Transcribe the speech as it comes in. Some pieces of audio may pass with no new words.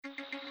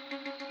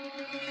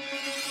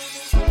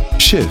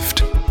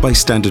Shift by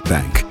Standard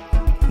Bank,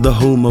 the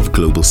home of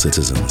global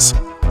citizens.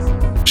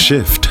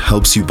 Shift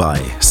helps you buy,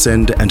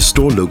 send and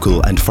store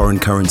local and foreign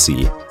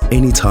currency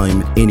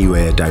anytime,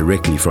 anywhere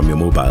directly from your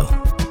mobile.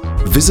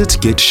 Visit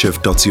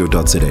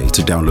getshift.co.za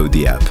to download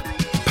the app.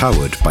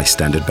 Powered by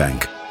Standard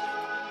Bank.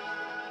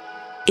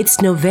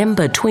 It's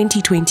November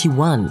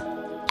 2021,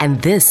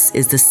 and this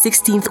is the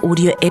 16th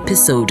audio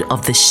episode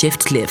of The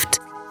Shift Lift,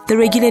 the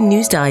regular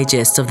news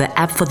digest of the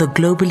app for the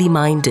globally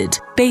minded,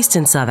 based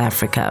in South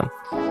Africa.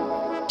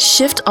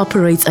 Shift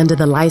operates under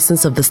the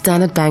license of the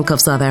Standard Bank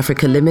of South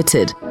Africa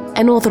Limited,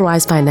 an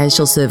authorized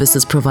financial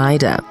services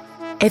provider.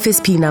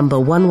 FSP number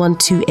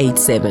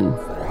 11287.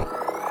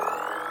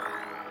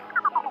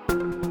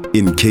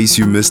 In case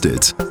you missed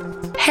it.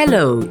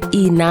 Hello,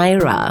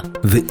 eNaira.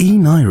 The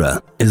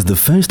eNaira is the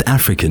first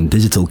African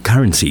digital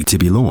currency to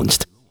be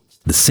launched.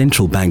 The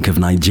Central Bank of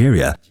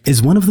Nigeria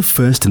is one of the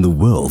first in the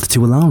world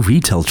to allow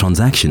retail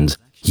transactions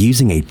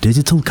using a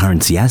digital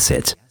currency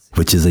asset,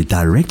 which is a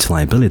direct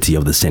liability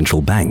of the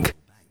central bank.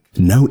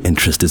 No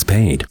interest is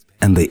paid,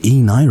 and the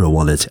eNaira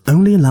wallet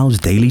only allows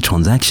daily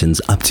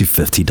transactions up to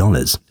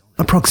 $50,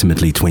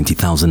 approximately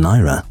 20,000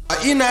 naira.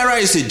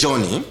 eNaira is a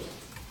journey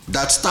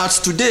that starts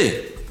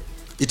today.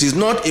 It is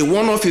not a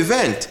one-off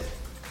event.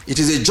 It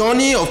is a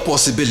journey of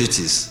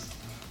possibilities.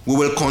 We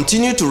will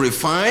continue to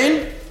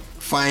refine,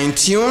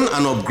 fine-tune,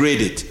 and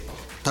upgrade it.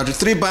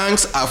 33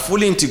 banks are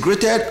fully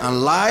integrated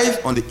and live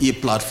on the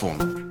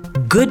e-platform.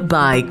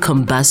 Goodbye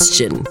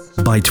combustion.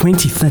 By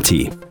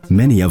 2030,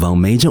 many of our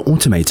major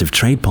automotive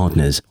trade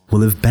partners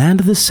will have banned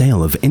the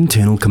sale of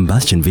internal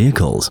combustion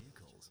vehicles.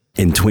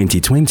 In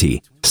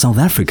 2020, South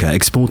Africa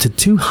exported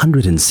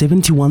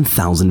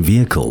 271,000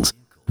 vehicles,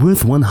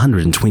 worth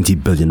 120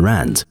 billion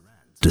rand,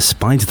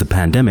 despite the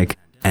pandemic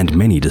and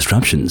many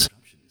disruptions.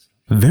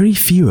 Very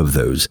few of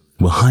those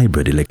were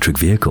hybrid electric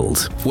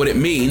vehicles. What it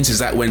means is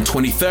that when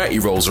 2030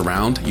 rolls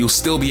around, you'll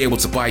still be able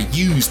to buy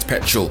used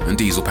petrol and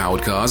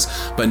diesel-powered cars,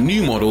 but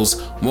new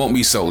models won't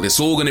be sold. It's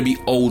all going to be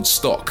old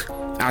stock.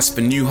 As for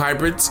new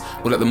hybrids,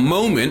 well, at the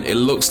moment, it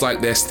looks like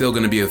they're still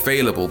going to be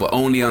available, but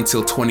only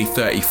until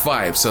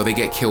 2035, so they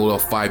get killed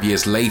off 5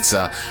 years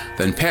later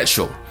than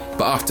petrol.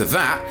 But after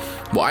that,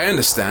 what I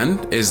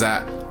understand is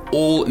that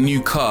all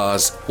new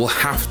cars will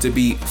have to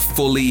be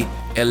fully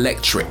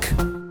electric.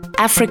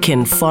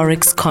 African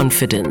Forex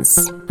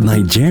Confidence.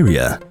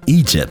 Nigeria,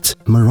 Egypt,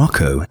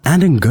 Morocco,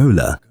 and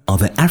Angola are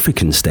the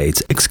African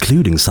states,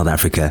 excluding South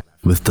Africa,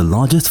 with the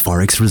largest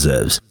Forex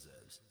reserves.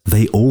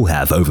 They all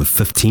have over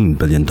 $15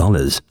 billion.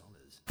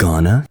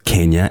 Ghana,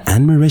 Kenya,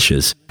 and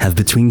Mauritius have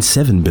between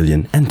 $7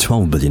 billion and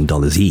 $12 billion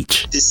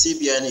each. The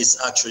CBN is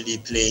actually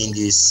playing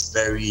this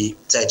very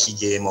techie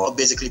game of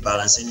basically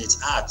balancing its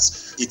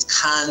acts. It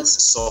can't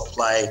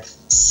supply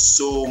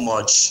so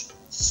much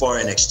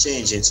foreign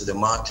exchange into the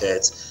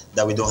market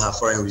that we don't have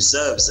foreign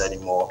reserves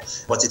anymore,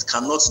 but it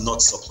cannot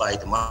not supply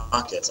the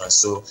market. And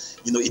so,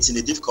 it's in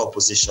a difficult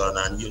position,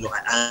 and,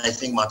 I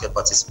think market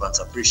participants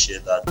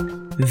appreciate that.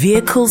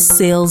 Vehicle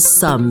sales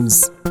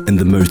sums. In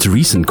the most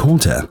recent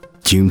quarter,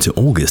 June to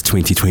August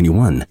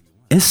 2021,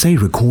 SA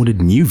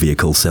recorded new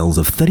vehicle sales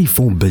of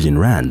 34 billion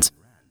rand,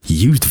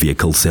 used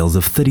vehicle sales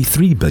of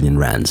 33 billion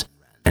rand,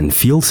 and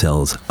fuel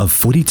sales of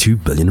 42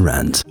 billion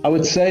rand. I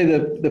would say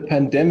that the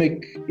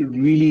pandemic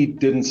really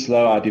didn't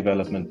slow our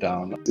development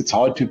down. It's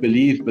hard to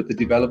believe, but the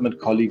development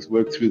colleagues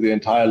worked through the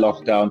entire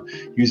lockdown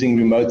using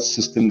remote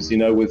systems,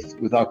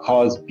 with our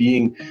cars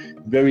being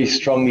very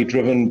strongly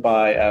driven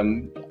by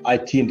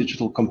IT and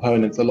digital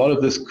components. A lot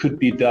of this could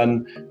be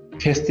done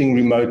testing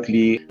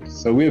remotely.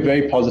 So we're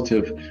very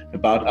positive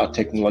about our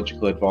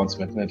technological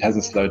advancement, and it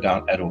hasn't slowed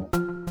down at all.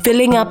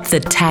 Filling up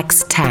the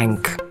tax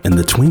tank. In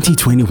the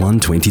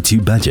 2021-22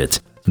 budget,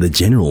 the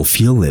general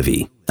fuel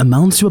levy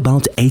amounts to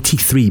about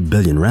 83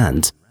 billion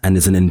rand and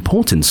is an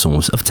important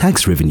source of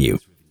tax revenue,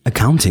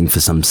 accounting for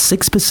some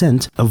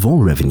 6% of all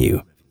revenue.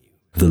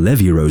 The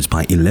levy rose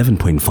by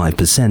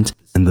 11.5%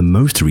 in the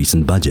most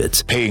recent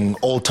budget. Paying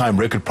all-time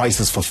record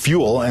prices for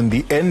fuel, and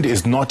the end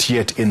is not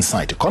yet in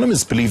sight.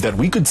 Economists believe that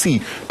we could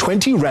see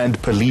 20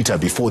 rand per litre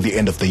before the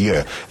end of the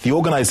year. The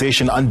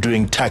organization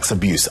Undoing Tax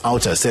Abuse,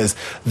 OUTA, says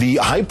the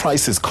high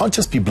prices can't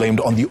just be blamed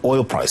on the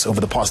oil price.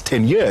 Over the past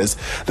 10 years,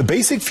 the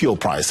basic fuel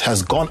price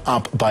has gone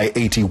up by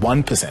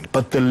 81%,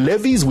 but the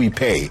levies we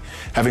pay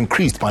have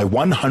increased by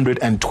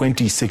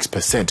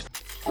 126%.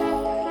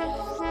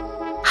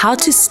 How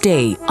to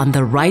stay on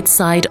the right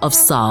side of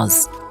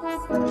SARS.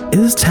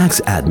 Is tax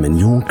admin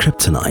your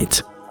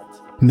kryptonite?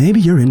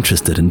 Maybe you're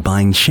interested in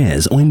buying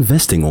shares or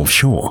investing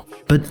offshore,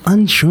 but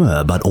unsure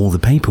about all the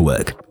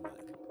paperwork.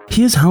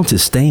 Here's how to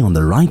stay on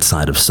the right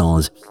side of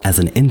SARS as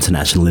an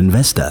international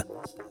investor.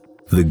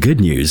 The good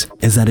news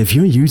is that if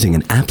you're using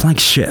an app like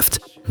Shift,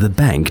 the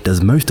bank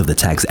does most of the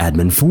tax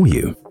admin for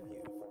you.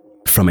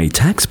 From a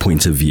tax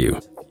point of view,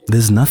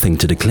 there's nothing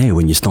to declare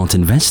when you start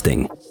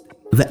investing.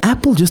 The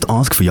app will just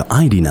ask for your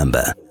ID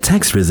number,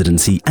 tax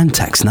residency, and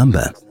tax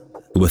number.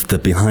 With the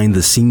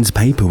behind-the-scenes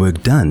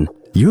paperwork done,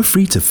 you're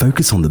free to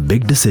focus on the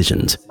big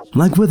decisions,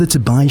 like whether to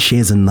buy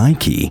shares in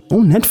Nike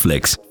or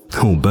Netflix,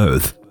 or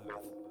both.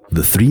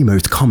 The 3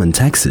 most common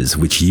taxes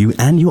which you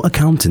and your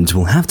accountant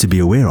will have to be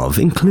aware of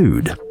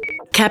include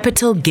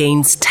capital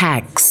gains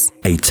tax.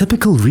 A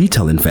typical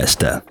retail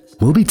investor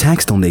will be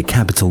taxed on their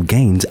capital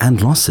gains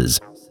and losses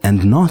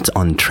and not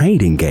on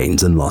trading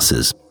gains and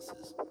losses.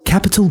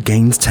 Capital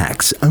gains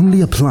tax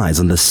only applies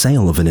on the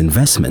sale of an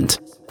investment,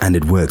 and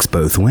it works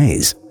both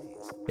ways.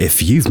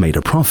 If you've made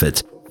a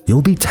profit,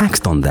 you'll be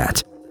taxed on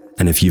that,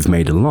 and if you've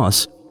made a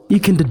loss, you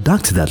can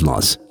deduct that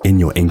loss in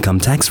your income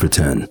tax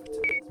return.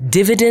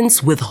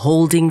 Dividends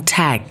withholding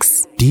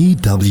tax.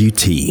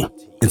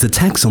 DWT is a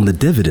tax on the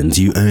dividends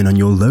you earn on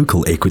your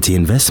local equity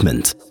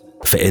investment.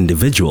 For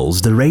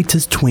individuals, the rate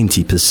is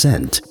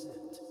 20%.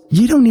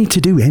 You don't need to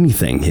do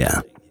anything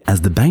here,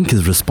 as the bank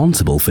is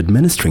responsible for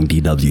administering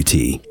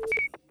DWT.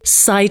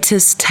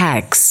 Citus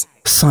tax.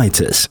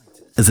 Citus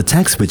is a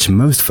tax which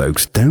most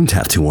folks don't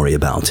have to worry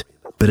about,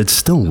 but it's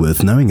still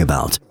worth knowing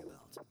about.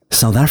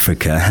 South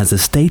Africa has a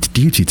state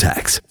duty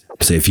tax,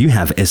 so if you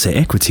have SA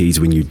equities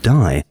when you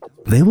die,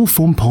 they will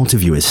form part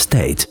of your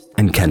estate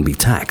and can be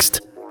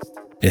taxed.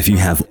 If you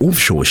have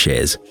offshore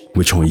shares,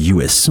 which are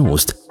US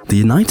sourced, the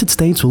United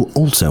States will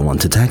also want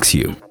to tax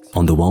you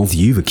on the wealth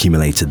you've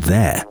accumulated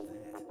there.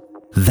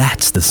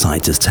 That's the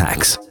Citus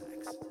tax.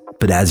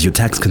 But as your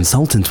tax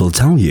consultant will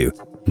tell you,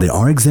 there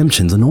are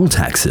exemptions on all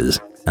taxes,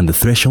 and the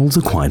thresholds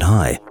are quite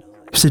high.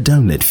 So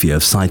don't let fear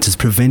of Citus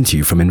prevent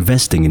you from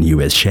investing in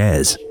US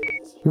shares.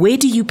 Where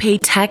do you pay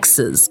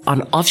taxes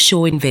on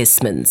offshore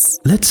investments?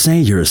 Let's say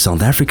you're a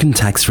South African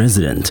tax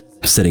resident,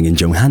 sitting in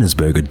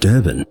Johannesburg or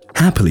Durban,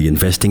 happily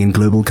investing in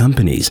global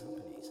companies.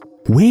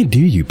 Where do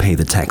you pay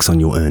the tax on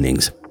your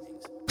earnings?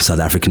 South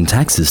African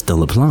taxes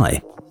still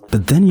apply,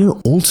 but then you're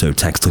also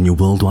taxed on your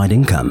worldwide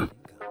income.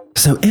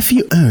 So if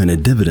you earn a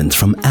dividend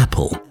from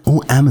Apple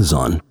or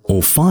Amazon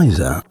or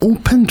Pfizer or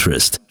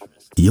Pinterest,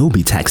 you'll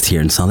be taxed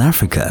here in South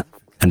Africa.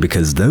 And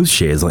because those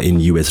shares are in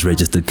US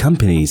registered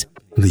companies,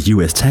 the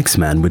US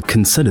taxman would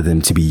consider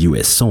them to be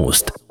US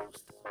sourced.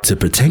 To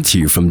protect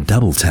you from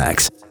double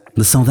tax,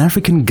 the South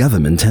African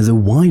government has a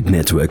wide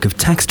network of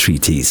tax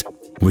treaties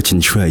which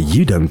ensure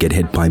you don't get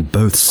hit by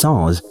both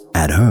SARS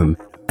at home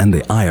and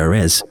the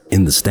IRS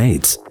in the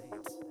States.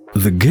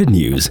 The good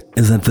news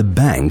is that the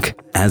bank,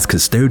 as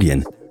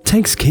custodian,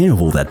 takes care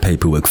of all that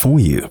paperwork for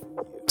you.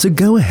 So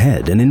go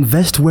ahead and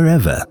invest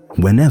wherever,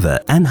 whenever,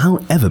 and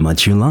however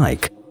much you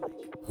like.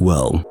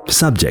 Well,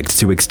 subject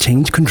to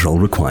exchange control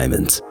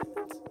requirements.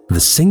 The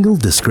single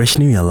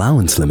discretionary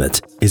allowance limit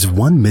is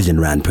 1 million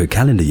rand per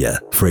calendar year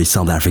for a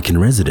South African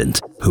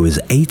resident who is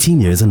 18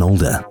 years and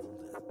older.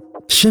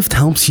 Shift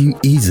helps you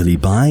easily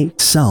buy,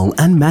 sell,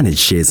 and manage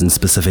shares in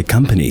specific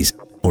companies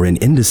or in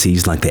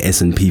indices like the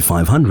S&P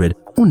 500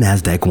 or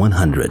Nasdaq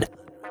 100.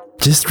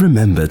 Just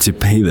remember to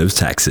pay those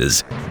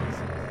taxes.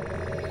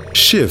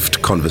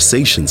 Shift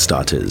conversation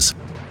starters.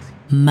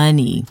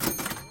 Money.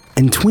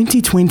 In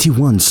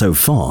 2021 so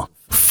far,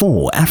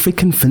 4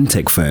 African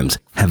fintech firms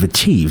have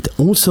achieved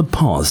or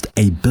surpassed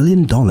 $1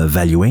 billion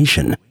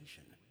valuation,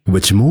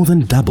 which more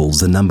than doubles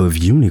the number of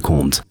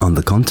unicorns on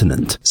the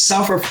continent.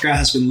 South Africa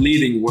has been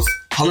leading with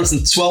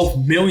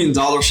 $112 million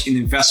in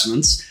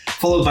investments,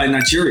 followed by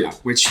Nigeria,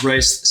 which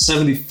raised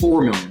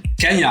 $74 million,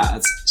 Kenya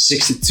at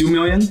 $62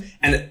 million,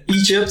 and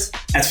Egypt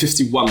at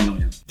 $51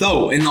 million.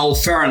 Though, in all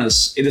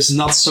fairness, it is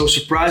not so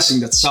surprising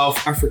that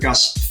South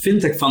Africa's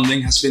fintech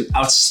funding has been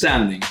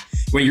outstanding,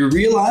 when you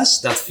realize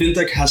that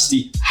fintech has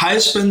the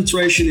highest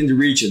penetration in the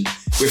region,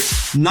 with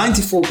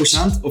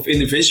 94% of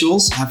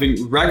individuals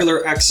having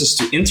regular access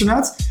to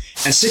internet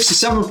and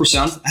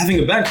 67% having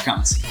a bank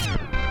account.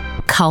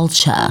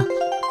 Culture.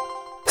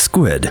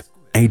 Squid,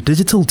 a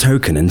digital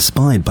token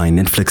inspired by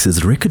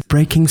Netflix's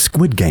record-breaking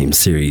Squid Game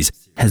series,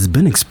 has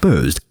been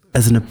exposed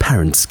as an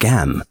apparent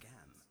scam.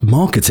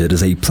 Marketed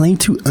as a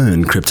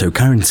play-to-earn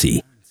cryptocurrency,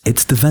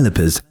 its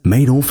developers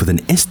made off with an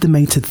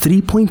estimated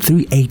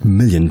 $3.38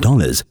 million,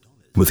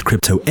 with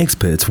crypto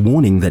experts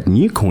warning that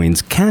new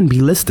coins can be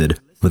listed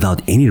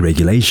without any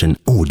regulation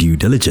or due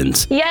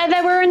diligence. Yeah,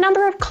 there were a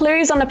number of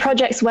clues on the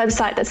project's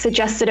website that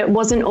suggested it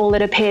wasn't all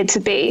it appeared to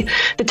be.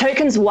 The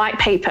token's white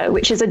paper,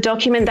 which is a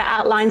document that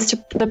outlines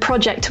the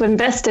project to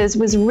investors,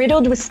 was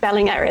riddled with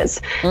spelling errors.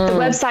 The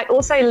website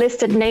also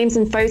listed names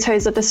and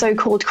photos of the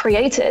so-called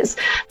creators,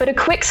 but a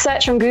quick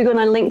search on Google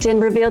and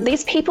LinkedIn revealed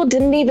these people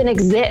didn't even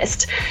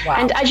exist. Wow.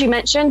 And as you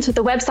mentioned,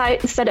 the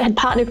website said it had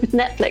partnered with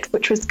Netflix,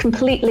 which was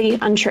completely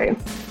untrue.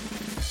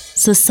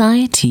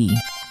 Society.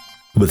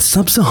 With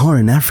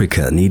sub-Saharan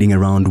Africa needing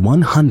around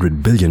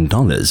 $100 billion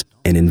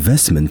in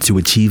investment to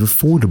achieve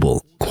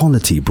affordable,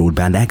 quality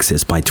broadband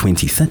access by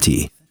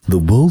 2030, the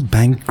World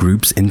Bank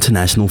Group's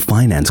International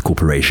Finance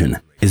Corporation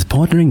is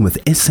partnering with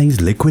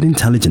SA's Liquid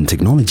Intelligent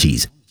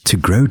Technologies to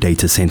grow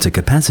data center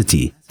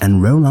capacity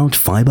and roll out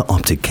fiber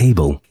optic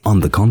cable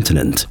on the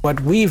continent.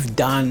 What we've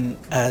done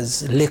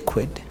as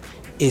Liquid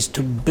is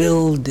to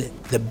build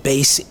the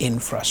base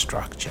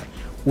infrastructure.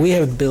 We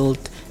have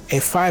built a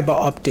fiber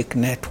optic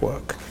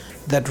network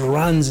that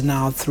runs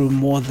now through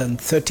more than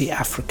 30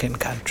 African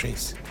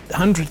countries,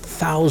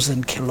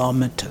 100,000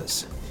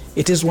 kilometers.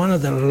 It is one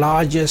of the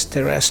largest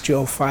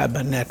terrestrial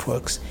fiber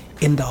networks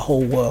in the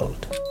whole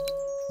world.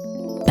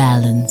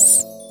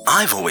 Balance.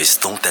 I've always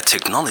thought that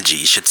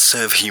technology should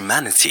serve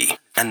humanity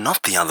and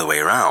not the other way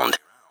around.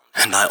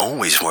 And I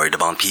always worried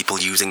about people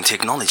using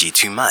technology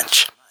too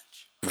much.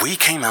 We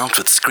came out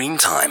with Screen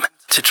Time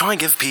to try and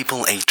give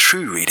people a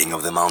true reading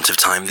of the amount of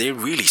time they're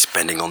really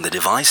spending on the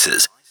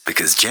devices,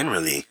 because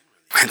generally,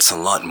 it's a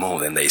lot more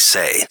than they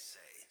say.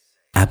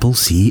 Apple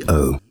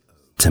CEO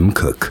Tim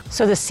Cook.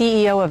 So the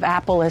CEO of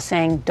Apple is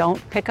saying,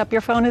 don't pick up your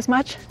phone as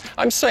much?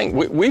 I'm saying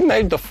we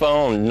made the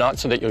phone not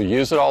so that you'll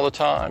use it all the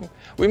time.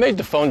 We made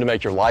the phone to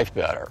make your life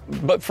better.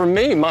 But for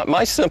me,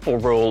 my simple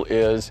rule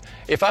is,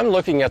 if I'm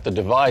looking at the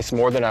device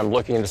more than I'm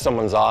looking into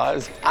someone's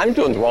eyes, I'm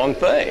doing the wrong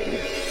thing.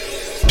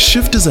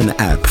 Shift is an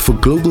app for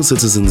global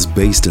citizens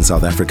based in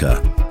South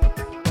Africa.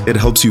 It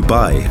helps you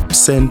buy,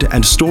 send,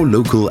 and store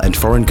local and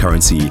foreign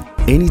currency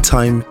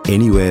anytime,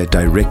 anywhere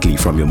directly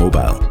from your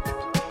mobile.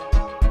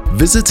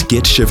 Visit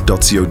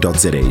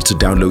getshift.co.za to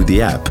download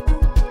the app,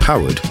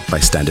 powered by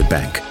Standard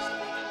Bank.